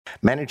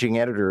Managing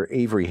editor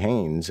Avery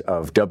Haines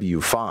of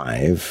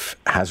W5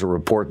 has a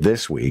report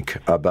this week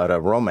about a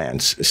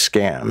romance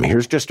scam.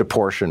 Here's just a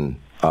portion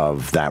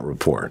of that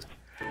report.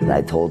 And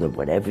I told her,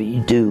 whatever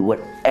you do,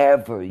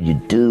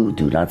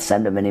 do not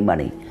send him any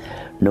money,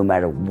 no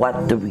matter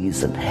what the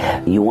reason.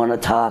 You want to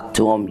talk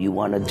to him, you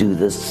want to do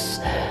this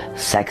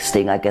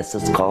sexting, I guess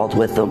it's called,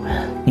 with him,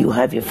 you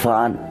have your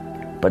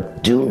fun,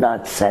 but do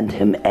not send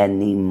him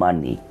any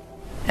money.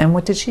 And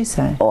what did she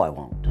say? Oh, I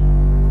won't.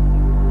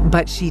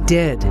 But she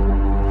did.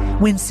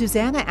 When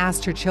Susanna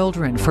asked her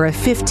children for a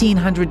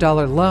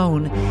 $1,500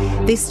 loan,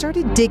 they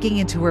started digging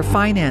into her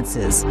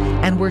finances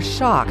and were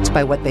shocked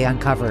by what they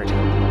uncovered.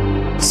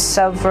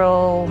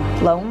 Several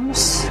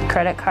loans,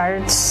 credit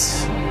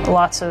cards,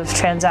 lots of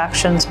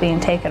transactions being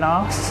taken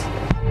off.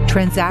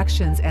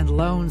 Transactions and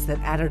loans that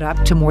added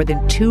up to more than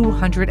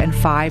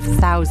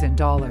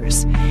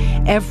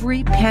 $205,000.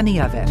 Every penny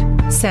of it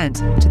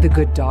sent to the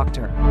good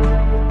doctor.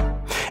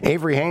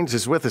 Avery Haines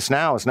is with us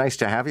now. It's nice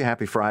to have you.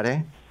 Happy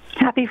Friday.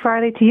 Happy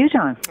Friday to you,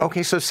 John.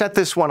 Okay, so set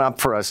this one up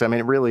for us. I mean,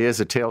 it really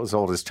is a tale as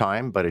old as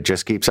time, but it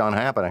just keeps on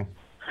happening.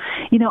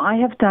 You know, I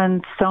have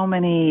done so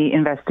many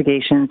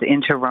investigations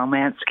into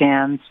romance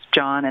scams,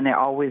 John, and they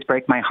always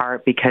break my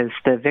heart because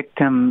the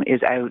victim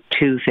is out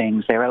two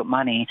things. They're out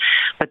money,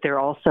 but they're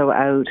also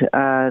out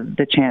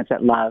the chance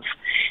at love.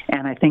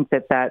 And I think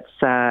that's,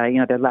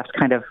 they're left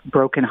kind of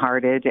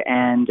brokenhearted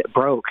and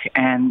broke,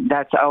 and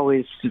that's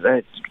always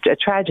a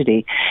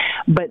tragedy.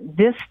 But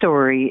this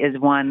story is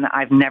one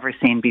I've never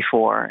seen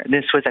before.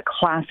 This was a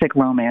classic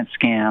romance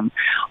scam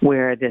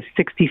where this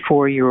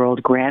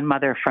 64-year-old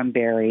grandmother from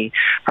Barrie,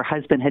 her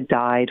husband had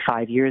died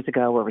 5 years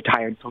ago, a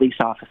retired police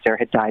officer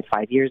had died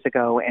 5 years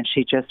ago, and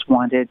she just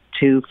wanted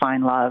to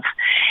find love.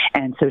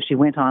 And so she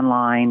went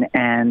online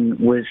and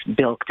was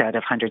bilked out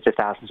of hundreds of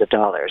thousands of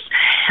dollars.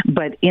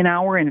 But in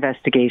our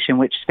investigation,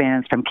 which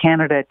spans from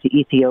Canada to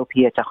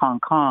Ethiopia to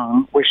Hong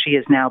Kong, where she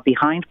is now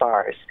behind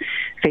bars,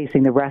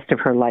 facing the rest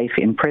of her life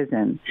in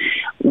prison,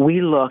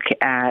 we look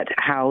at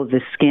how the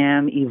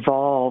scam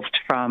evolved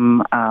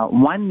from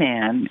one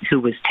man who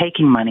was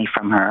taking money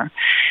from her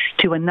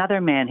to another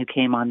man who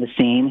came on the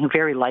scene, who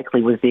very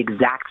likely was the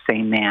exact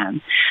same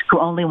man, who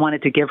only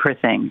wanted to give her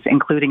things,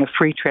 including a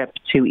free trip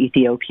to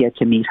Ethiopia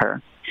to meet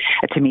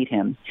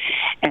him.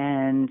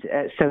 And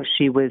so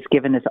she was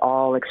given this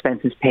all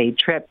expenses paid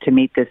trip to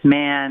meet this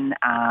man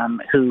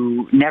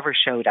who never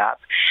showed up,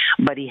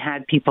 but he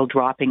had people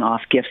dropping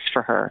off gifts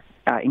for her,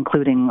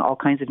 including all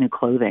kinds of new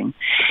clothing.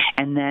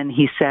 And then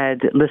he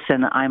said,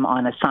 listen, I'm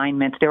on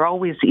assignment. They're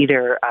always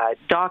either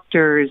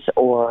doctors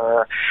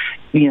or,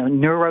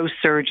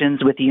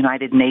 neurosurgeons with the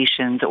United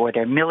Nations, or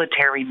they're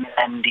military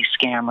men, these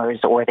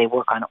scammers, or they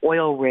work on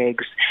oil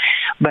rigs.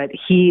 But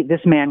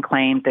this man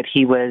claimed that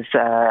he was,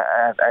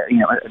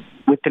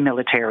 with the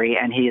military,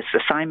 and his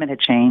assignment had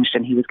changed,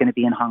 and he was going to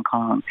be in Hong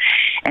Kong.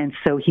 And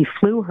so he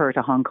flew her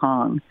to Hong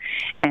Kong.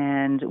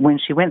 And when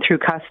she went through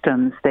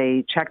customs,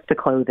 they checked the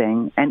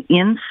clothing, and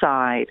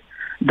inside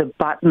the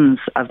buttons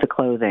of the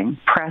clothing,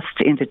 pressed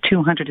into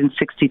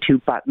 262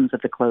 buttons of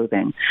the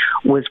clothing,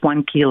 was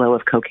 1 kilo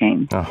of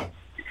cocaine. Oh.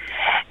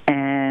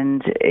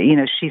 And,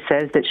 she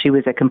says that she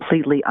was a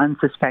completely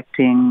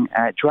unsuspecting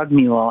drug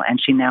mule, and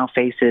she now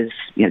faces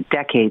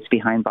decades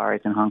behind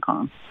bars in Hong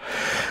Kong.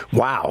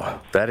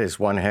 Wow, that is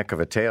one heck of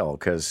a tale,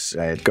 because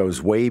it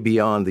goes way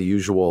beyond the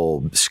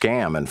usual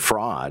scam and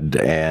fraud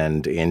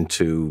and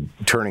into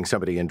turning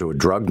somebody into a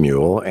drug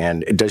mule.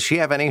 And does she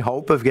have any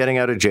hope of getting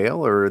out of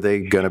jail, or are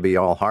they going to be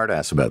all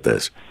hard-ass about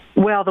this?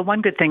 Well, the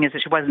one good thing is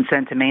that she wasn't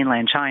sent to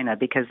mainland China,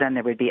 because then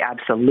there would be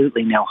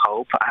absolutely no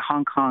hope.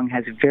 Hong Kong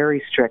has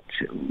very strict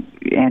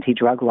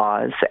anti-drug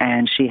laws,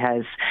 and she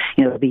has,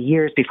 it'll be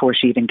years before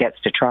she even gets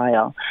to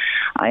trial.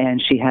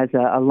 And she has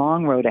a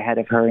long road ahead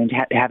of her in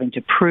having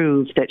to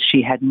prove that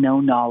she had no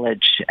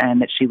knowledge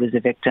and that she was a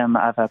victim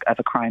of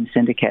a crime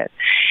syndicate.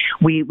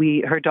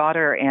 Her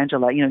daughter,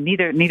 Angela,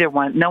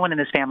 no one in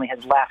this family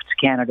has left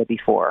Canada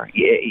before.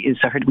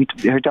 So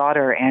her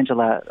daughter,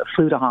 Angela,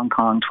 flew to Hong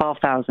Kong,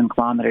 12,000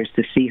 kilometers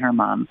to see her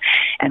mom,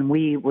 and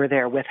we were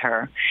there with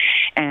her.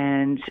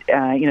 And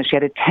she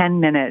had a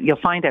 10-minute. You'll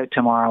find out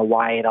tomorrow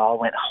why it all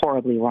went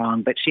horribly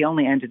wrong. But she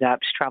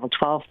traveled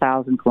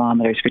 12,000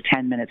 kilometers for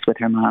 10 minutes with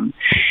her mom.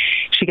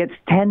 She gets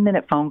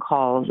 10-minute phone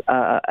calls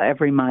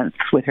every month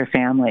with her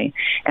family,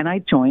 and I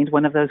joined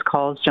one of those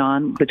calls,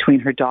 John, between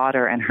her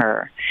daughter and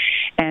her.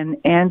 And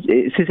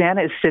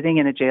Susanna is sitting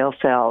in a jail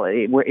cell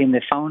in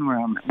the phone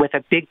room with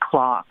a big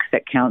clock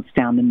that counts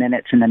down the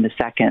minutes and then the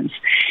seconds.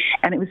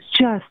 And it was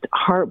just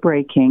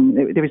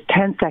heartbreaking. There was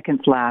 10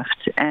 seconds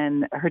left,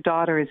 and her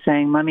daughter is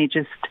saying, Mommy,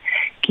 just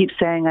keep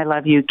saying I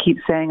love you, keep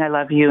saying I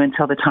love you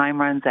until the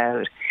time runs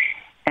out.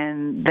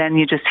 And then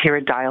you just hear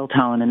a dial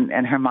tone,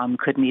 and her mom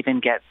couldn't even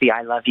get the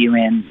I love you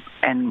in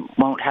and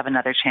won't have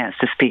another chance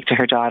to speak to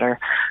her daughter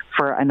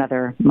for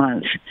another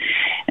month.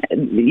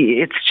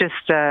 It's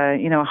just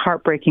a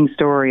heartbreaking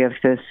story of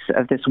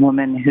this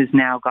woman who's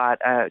now got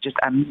just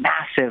a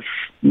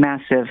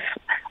massive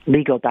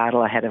legal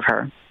battle ahead of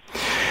her.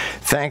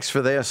 Thanks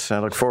for this. I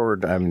look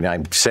forward. I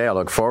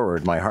look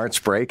forward. My heart's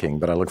breaking,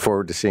 but I look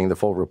forward to seeing the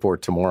full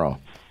report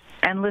tomorrow.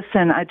 And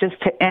listen,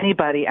 to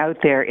anybody out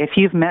there, if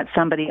you've met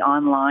somebody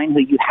online who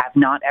you have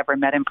not ever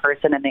met in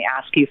person and they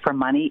ask you for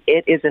money,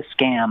 it is a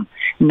scam.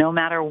 No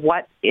matter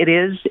what it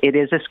is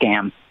a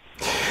scam.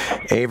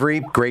 Avery,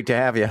 great to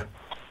have you.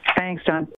 Thanks, John.